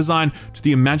incredible art design to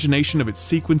the imagination of its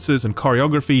sequences and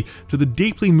choreography to the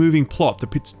deeply moving plot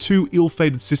that pits two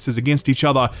ill-fated sisters against each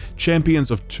other, champions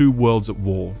of two worlds at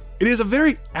war. It is a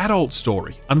very adult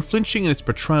story, unflinching in its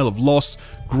portrayal of loss,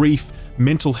 grief,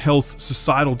 mental health,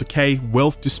 societal decay,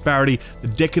 wealth disparity, the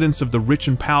decadence of the rich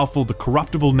and powerful, the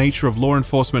corruptible nature of law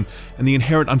enforcement, and the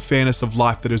inherent unfairness of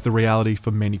life that is the reality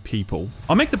for many people.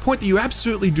 I'll make the point that you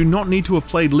absolutely do not need to have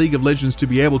played League of Legends to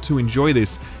be able to enjoy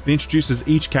this. It introduces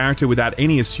each character without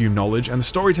any assumed knowledge, and the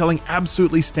storytelling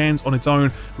absolutely stands on its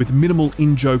own with minimal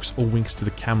in-jokes or winks to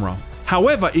the camera.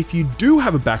 However, if you do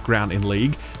have a background in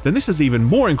League, then this is even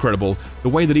more incredible. The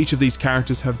way that each of these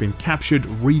characters have been captured,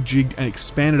 rejigged, and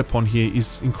expanded upon here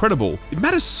is incredible. It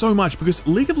matters so much because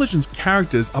League of Legends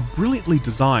characters are brilliantly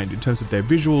designed in terms of their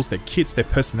visuals, their kits, their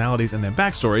personalities, and their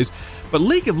backstories, but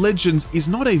League of Legends is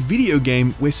not a video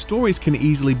game where stories can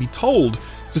easily be told.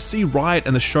 To see Riot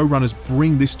and the showrunners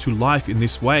bring this to life in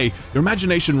this way, your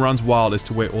imagination runs wild as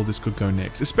to where all this could go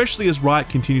next, especially as Riot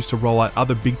continues to roll out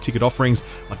other big ticket offerings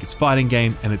like its fighting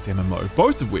game and its MMO,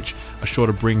 both of which are sure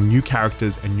to bring new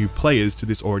characters and new players to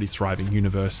this already thriving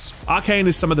universe. Arcane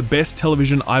is some of the best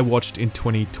television I watched in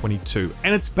 2022,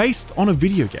 and it's based on a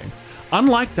video game.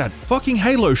 Unlike that fucking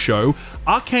Halo show,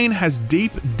 Arcane has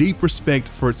deep respect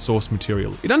for its source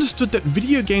material. It understood that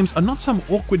video games are not some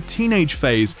awkward teenage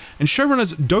phase, and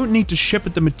showrunners don't need to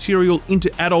shepherd the material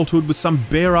into adulthood with some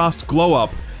bare-assed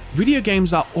glow-up. Video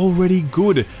games are already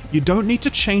good. You don't need to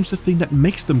change the thing that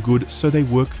makes them good so they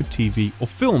work for TV or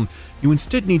film. You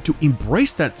instead need to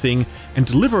embrace that thing and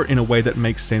deliver it in a way that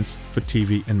makes sense for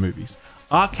TV and movies.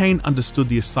 Arcane understood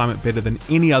the assignment better than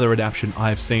any other adaptation I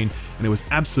have seen, and it was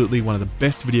absolutely one of the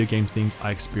best video game things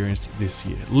I experienced this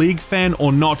year. League fan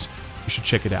or not, you should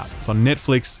check it out. It's on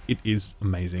Netflix. It is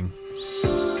amazing.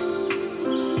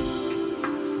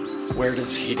 Where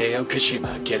does Hideo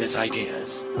Kojima get his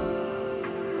ideas?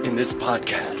 In this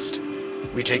podcast,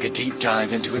 we take a deep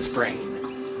dive into his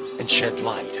brain and shed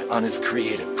light on his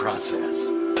creative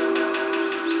process.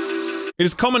 It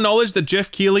is common knowledge that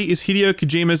Jeff Keighley is Hideo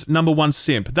Kojima's #1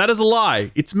 simp. That is a lie.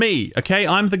 It's me, okay?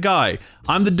 I'm the guy.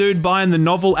 I'm the dude buying the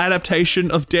novel adaptation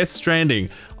of Death Stranding.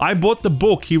 I bought the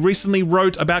book he recently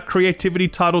wrote about creativity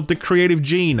titled The Creative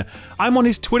Gene. I'm on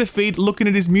his Twitter feed looking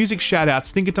at his music shoutouts,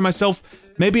 thinking to myself,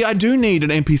 maybe I do need an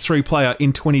MP3 player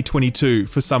in 2022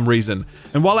 for some reason.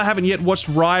 And while I haven't yet watched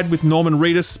Ride with Norman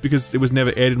Reedus because it was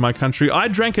never aired in my country, I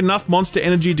drank enough Monster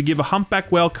Energy to give a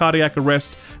humpback whale cardiac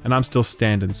arrest, and I'm still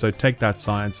standing, so take that,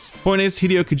 science. Point is,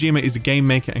 Hideo Kojima is a game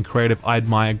maker and creative I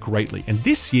admire greatly, and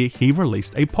this year he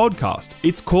released a podcast.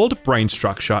 It's called Brain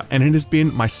Structure, and it has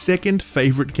been my second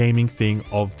favorite gaming thing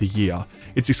of the year.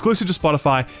 It's exclusive to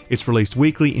Spotify, it's released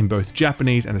weekly in both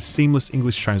Japanese and a seamless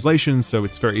English translation, so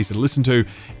it's very easy to listen to.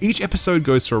 Each episode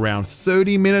goes for around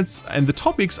 30 minutes, and the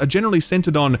topics are generally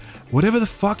centered on whatever the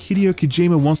fuck Hideo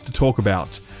Kojima wants to talk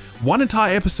about. One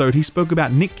entire episode, he spoke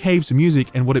about Nick Cave's music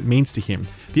and what it means to him.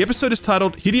 The episode is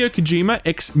titled Hideo Kojima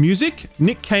X Music,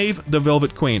 Nick Cave, The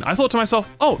Velvet Queen. I thought to myself,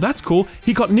 oh, that's cool,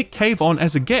 he got Nick Cave on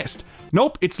as a guest.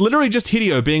 Nope, it's literally just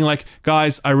Hideo being like,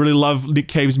 guys, I really love Nick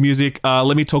Cave's music,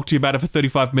 let me talk to you about it for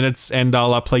 35 minutes and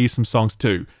I'll play you some songs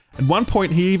too. At one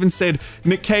point, he even said,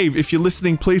 Nick Cave, if you're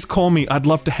listening, please call me, I'd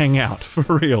love to hang out,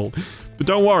 for real. But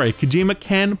don't worry, Kojima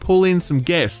can pull in some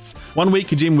guests. One week,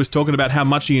 Kojima was talking about how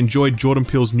much he enjoyed Jordan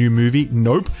Peele's new movie,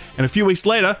 Nope, and a few weeks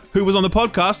later, who was on the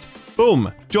podcast?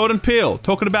 Boom, Jordan Peele,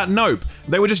 talking about Nope.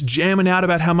 They were just jamming out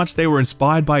about how much they were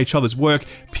inspired by each other's work.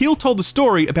 Peele told the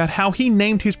story about how he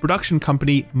named his production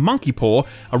company Monkey Paw,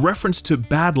 a reference to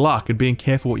bad luck and being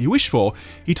careful what you wish for.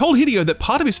 He told Hideo that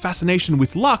part of his fascination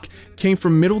with luck came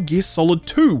from Metal Gear Solid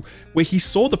 2, where he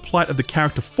saw the plight of the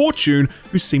character Fortune,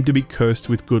 who seemed to be cursed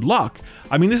with good luck.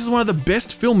 I mean, this is one of the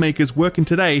best filmmakers working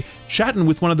today, chatting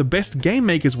with one of the best game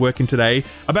makers working today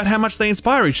about how much they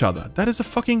inspire each other. That is a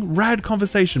fucking rad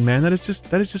conversation, man. That is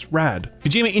just rad.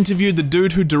 Kojima interviewed the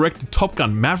dude who directed Top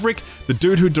Gun Maverick, the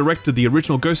dude who directed the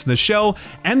original Ghost in the Shell,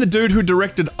 and the dude who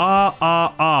directed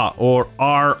RRR, or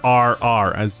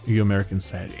RRR, as you Americans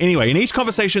said. Anyway, in each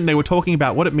conversation, they were talking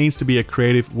about what it means to be a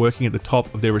creative working at the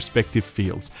top of their respective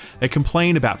fields. They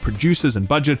complain about producers and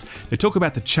budgets, they talk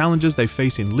about the challenges they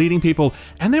face in leading people,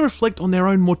 and they reflect on their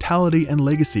own mortality and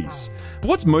legacies. But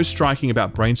what's most striking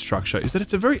about Brain Structure is that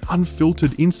it's a very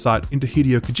unfiltered insight into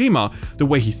Hideo Kojima, the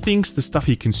way he thinks, the stuff he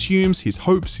he consumes, his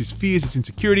hopes, his fears, his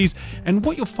insecurities, and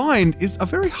what you'll find is a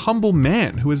very humble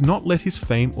man who has not let his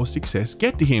fame or success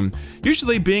get to him.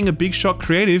 Usually being a big shot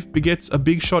creative begets a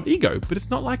big shot ego, but it's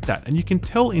not like that, and you can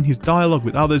tell in his dialogue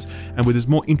with others and with his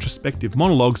more introspective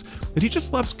monologues that he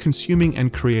just loves consuming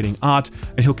and creating art,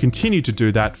 and he'll continue to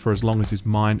do that for as long as his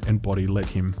mind and body let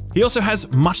him. He also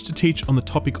has much to teach on the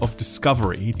topic of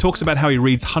discovery. He talks about how he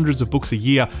reads hundreds of books a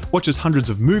year, watches hundreds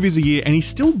of movies a year, and he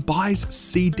still buys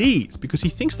CDs because he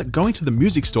thinks that going to the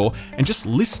music store and just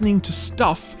listening to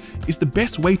stuff is the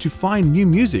best way to find new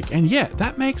music. And yeah,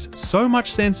 that makes so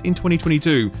much sense in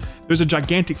 2022. There's a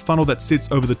gigantic funnel that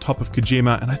sits over the top of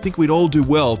Kojima, and I think we'd all do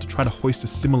well to try to hoist a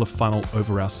similar funnel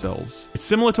over ourselves. It's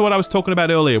similar to what I was talking about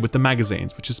earlier with the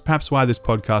magazines, which is perhaps why this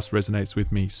podcast resonates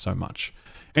with me so much.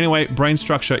 Anyway, Brain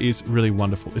Structure is really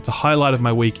wonderful. It's a highlight of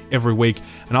my week every week,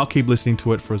 and I'll keep listening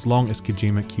to it for as long as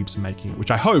Kojima keeps making it,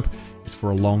 which I hope is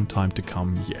for a long time to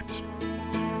come yet.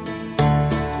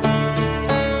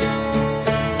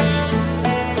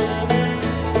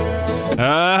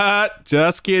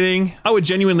 Just kidding. I would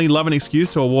genuinely love an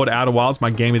excuse to award Outer Wilds my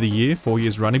Game of the Year 4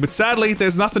 years running, but sadly,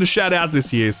 there's nothing to shout out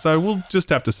this year, so we'll just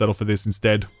have to settle for this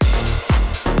instead.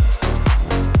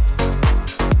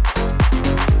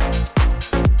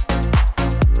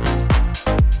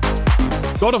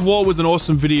 God of War was an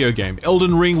awesome video game.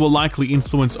 Elden Ring will likely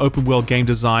influence open world game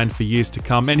design for years to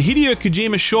come, and Hideo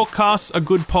Kojima sure casts a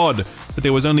good pod. But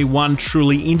there was only one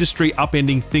truly industry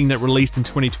upending thing that released in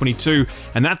 2022,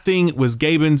 and that thing was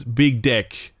Gaben's big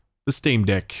deck, the Steam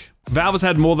Deck. Valve has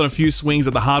had more than a few swings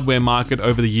at the hardware market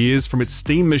over the years, from its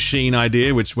Steam Machine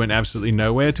idea, which went absolutely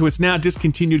nowhere, to its now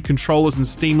discontinued controllers and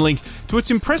Steam Link, to its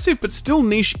impressive but still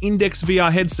niche Index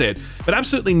VR headset. But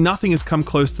absolutely nothing has come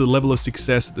close to the level of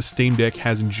success that the Steam Deck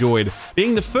has enjoyed,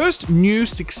 being the first new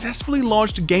successfully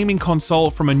launched gaming console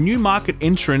from a new market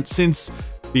entrant since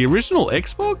the original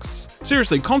Xbox?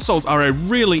 Seriously, consoles are a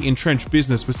really entrenched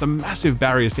business with some massive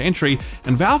barriers to entry,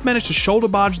 and Valve managed to shoulder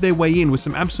barge their way in with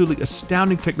some absolutely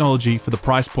astounding technology for the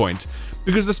price point.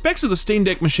 Because the specs of the Steam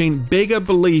Deck machine beg a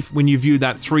belief when you view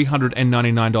that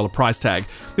 $399 price tag.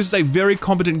 This is a very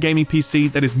competent gaming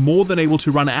PC that is more than able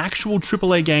to run actual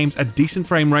AAA games at decent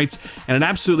frame rates, and it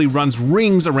absolutely runs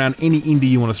rings around any indie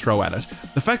you want to throw at it.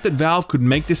 The fact that Valve could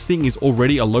make this thing is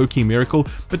already a low-key miracle,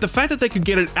 but the fact that they could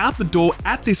get it out the door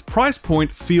at this price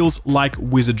point feels like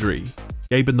wizardry.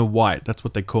 Gaben the White, that's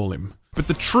what they call him. But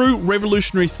the true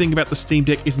revolutionary thing about the Steam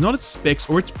Deck is not its specs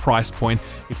or its price point,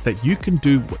 it's that you can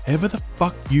do whatever the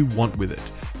fuck you want with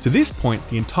it. To this point,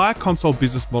 the entire console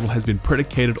business model has been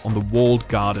predicated on the walled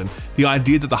garden, the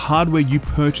idea that the hardware you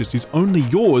purchase is only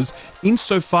yours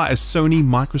insofar as Sony,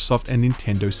 Microsoft, and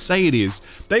Nintendo say it is.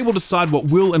 They will decide what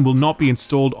will and will not be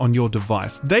installed on your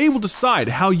device. They will decide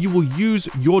how you will use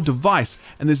your device,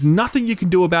 and there's nothing you can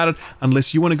do about it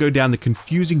unless you want to go down the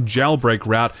confusing jailbreak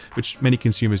route, which many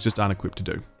consumers just aren't equipped to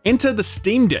do. Enter the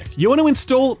Steam Deck. You want to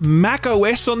install Mac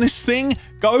OS on this thing?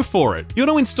 Go for it. You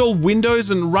want to install Windows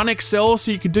and run Excel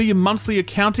so you can do your monthly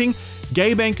accounting?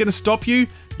 Gabe ain't gonna stop you.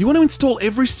 You want to install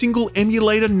every single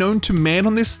emulator known to man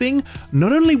on this thing?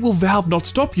 Not only will Valve not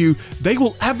stop you, they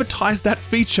will advertise that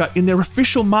feature in their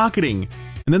official marketing.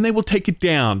 And then they will take it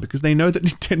down because they know that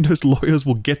Nintendo's lawyers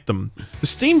will get them. The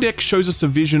Steam Deck shows us a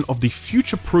vision of the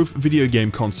future-proof video game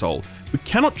console. We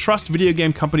cannot trust video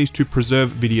game companies to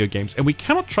preserve video games, and we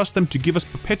cannot trust them to give us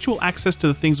perpetual access to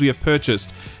the things we have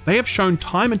purchased. They have shown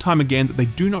time and time again that they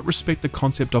do not respect the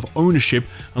concept of ownership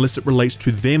unless it relates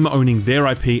to them owning their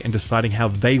IP and deciding how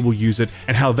they will use it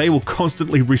and how they will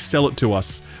constantly resell it to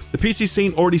us. The PC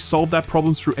scene already solved that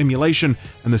problem through emulation,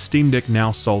 and the Steam Deck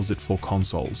now solves it for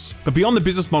consoles. But beyond the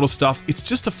business model stuff, it's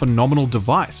just a phenomenal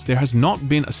device. There has not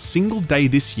been a single day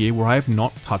this year where I have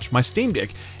not touched my Steam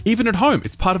Deck. Even at home,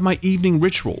 it's part of my evening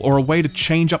ritual or a way to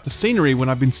change up the scenery when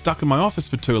I've been stuck in my office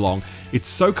for too long. It's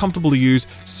so comfortable to use,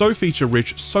 so feature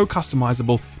rich, so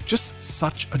customizable, just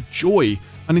such a joy.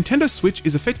 A Nintendo Switch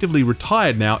is effectively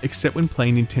retired now, except when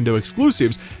playing Nintendo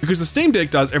exclusives, because the Steam Deck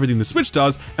does everything the Switch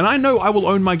does, and I know I will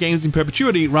own my games in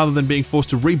perpetuity rather than being forced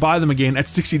to rebuy them again at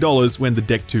 $60 when the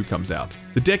Deck 2 comes out.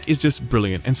 The Deck is just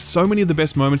brilliant, and so many of the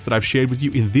best moments that I've shared with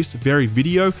you in this very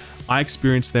video, I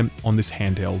experienced them on this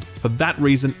handheld. For that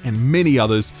reason, and many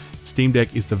others, Steam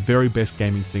Deck is the very best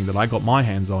gaming thing that I got my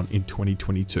hands on in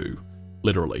 2022.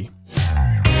 Literally.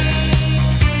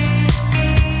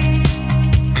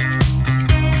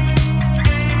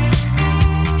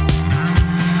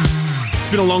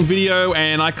 It's been a long video,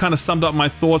 and I kind of summed up my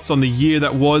thoughts on the year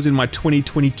that was in my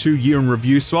 2022 year in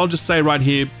review, so I'll just say right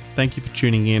here, thank you for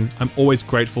tuning in. I'm always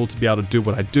grateful to be able to do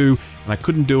what I do, and I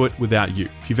couldn't do it without you.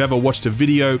 If you've ever watched a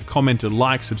video, commented,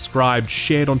 liked, subscribed,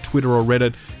 shared on Twitter or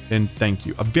Reddit, then thank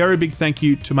you. A very big thank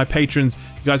you to my patrons.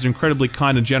 You guys are incredibly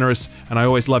kind and generous, and I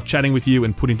always love chatting with you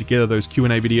and putting together those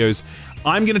Q&A videos.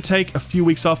 I'm going to take a few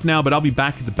weeks off now, but I'll be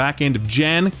back at the back end of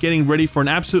Jan, getting ready for an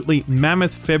absolutely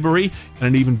mammoth February and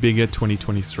an even bigger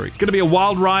 2023. It's going to be a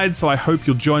wild ride, so I hope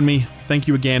you'll join me. Thank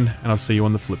you again, and I'll see you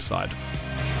on the flip side.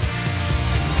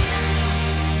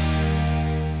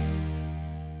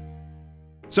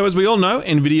 So as we all know,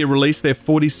 Nvidia released their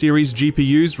 40 series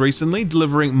GPUs recently,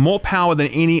 delivering more power than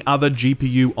any other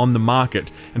GPU on the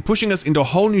market, and pushing us into a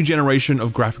whole new generation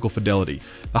of graphical fidelity.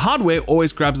 The hardware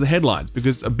always grabs the headlines,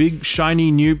 because a big,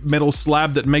 shiny, new metal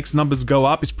slab that makes numbers go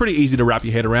up is pretty easy to wrap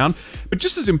your head around, but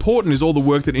just as important is all the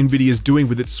work that Nvidia is doing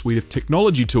with its suite of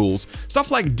technology tools.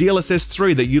 Stuff like DLSS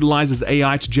 3 that utilizes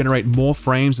AI to generate more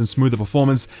frames and smoother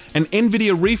performance, and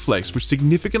Nvidia Reflex, which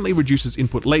significantly reduces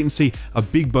input latency, a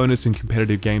big bonus in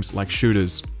competitive games like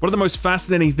shooters. One of the most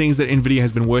fascinating things that Nvidia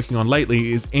has been working on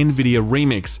lately is Nvidia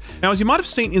Remix. Now, as you might have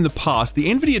seen in the past,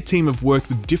 the Nvidia team have worked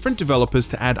with different developers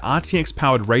to add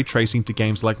RTX-powered ray tracing to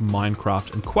games like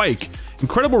Minecraft and Quake.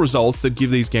 Incredible results that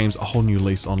give these games a whole new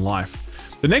lease on life.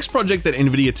 The next project that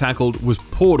Nvidia tackled was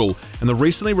Portal, and the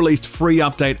recently released free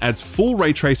update adds full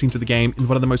ray tracing to the game in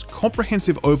one of the most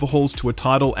comprehensive overhauls to a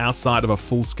title outside of a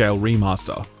full-scale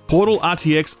remaster. Portal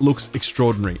RTX looks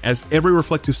extraordinary, as every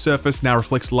reflective surface now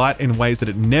reflects light in ways that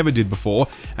it never did before,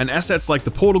 and assets like the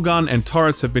portal gun and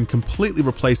turrets have been completely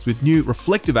replaced with new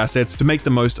reflective assets to make the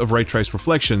most of ray trace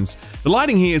reflections. The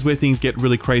lighting here is where things get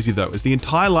really crazy though, as the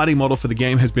entire lighting model for the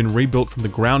game has been rebuilt from the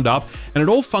ground up, and it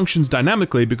all functions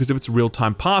dynamically because of its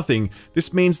real-time pathing.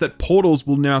 This means that portals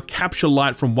will now capture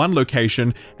light from one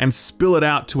location and spill it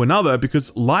out to another,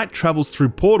 because light travels through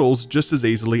portals just as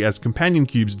easily as companion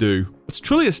cubes do. What's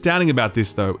truly astounding about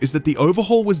this though is that the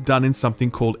overhaul was done in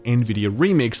something called Nvidia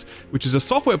Remix, which is a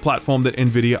software platform that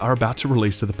Nvidia are about to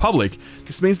release to the public.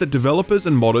 This means that developers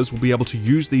and modders will be able to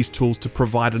use these tools to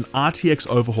provide an RTX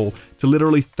overhaul to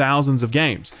literally thousands of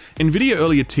games. Nvidia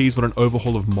earlier teased what an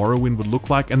overhaul of Morrowind would look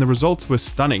like, and the results were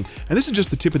stunning. And this is just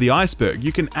the tip of the iceberg.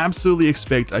 You can absolutely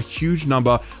expect a huge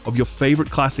number of your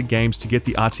favorite classic games to get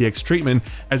the RTX treatment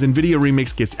as Nvidia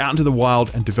Remix gets out into the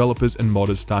wild and developers and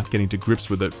modders start getting to grips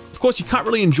with it. Of course, you can't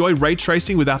really enjoy ray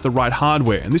tracing without the right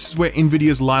hardware, and this is where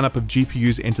Nvidia's lineup of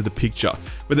GPUs enter the picture.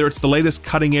 Whether it's the latest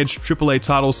cutting-edge AAA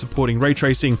titles supporting ray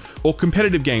tracing, or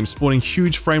competitive games sporting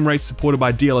huge frame rates supported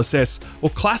by DLSS,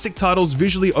 or classic titles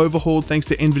visually overhauled thanks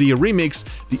to Nvidia Remix,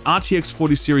 the RTX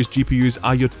 40 series GPUs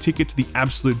are your ticket to the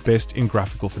absolute best in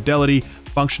graphical fidelity,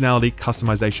 functionality,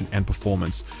 customization, and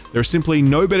performance. There is simply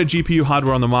no better GPU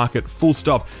hardware on the market, full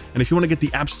stop, and if you want to get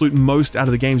the absolute most out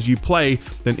of the games you play,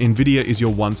 then Nvidia is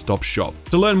your one-stop shop.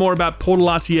 To learn more about Portal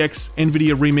RTX,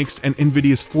 Nvidia Remix, and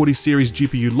Nvidia's 40 series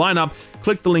GPU lineup,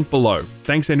 click the link below.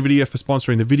 Thanks Nvidia for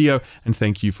sponsoring the video, and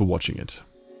thank you for watching it.